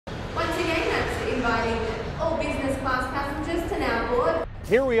inviting all business class passengers to now board.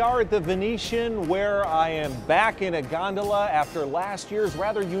 Here we are at the Venetian, where I am back in a gondola after last year's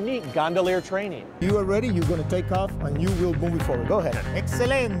rather unique gondolier training. You are ready, you're going to take off, and you will move it forward. Go ahead.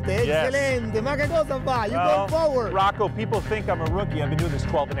 Excelente, Yes. excelente. Ma che cosa fa? You're Well, going forward. Rocco, people think I'm a rookie. I've been doing this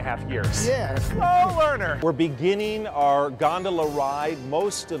 12 and a half years. Yes. Slow learner. We're beginning our gondola ride.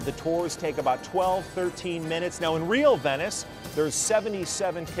 Most of the tours take about 12, 13 minutes. Now in real Venice, there's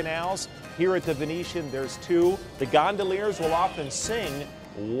 77 canals. Here at the Venetian, there's 2. The gondoliers will often sing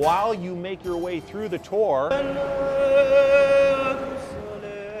while you make your way through the tour.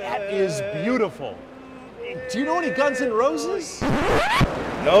 That is beautiful. Do you know any Guns N' Roses?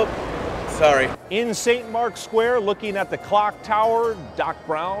 Nope. Sorry. In St. Mark's Square, looking at the clock tower, Doc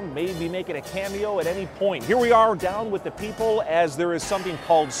Brown may be making a cameo at any point. Here we are down with the people, as there is something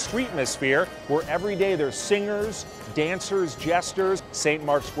called Streetmosphere, where every day there's singers, dancers, jesters. St.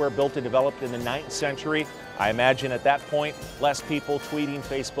 Mark's Square built and developed in the 9th century. I imagine at that point, less people tweeting,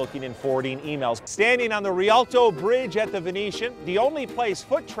 Facebooking, and forwarding emails. Standing on the Rialto Bridge at the Venetian, the only place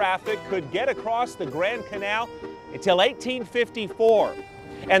foot traffic could get across the Grand Canal until 1854.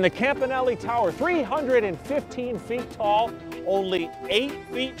 And the Campanelli Tower, 315 feet tall, only 8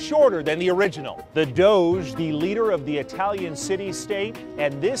 feet shorter than the original. The Doge, the leader of the Italian city-state,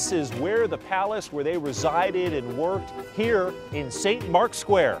 and this is where the palace where they resided and worked, here in St. Mark's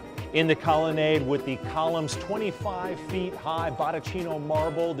Square. In the colonnade with the columns 25 feet high, Botticino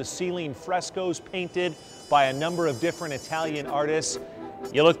marble, the ceiling frescoes painted by a number of different Italian artists.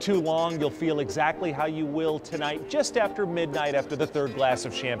 You look too long, you'll feel exactly how you will tonight, just after midnight, after the 3rd glass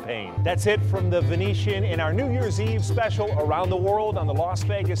of champagne. That's it from the Venetian in our New Year's Eve special around the world on the Las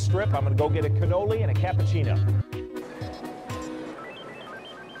Vegas Strip. I'm gonna go get a cannoli and a cappuccino.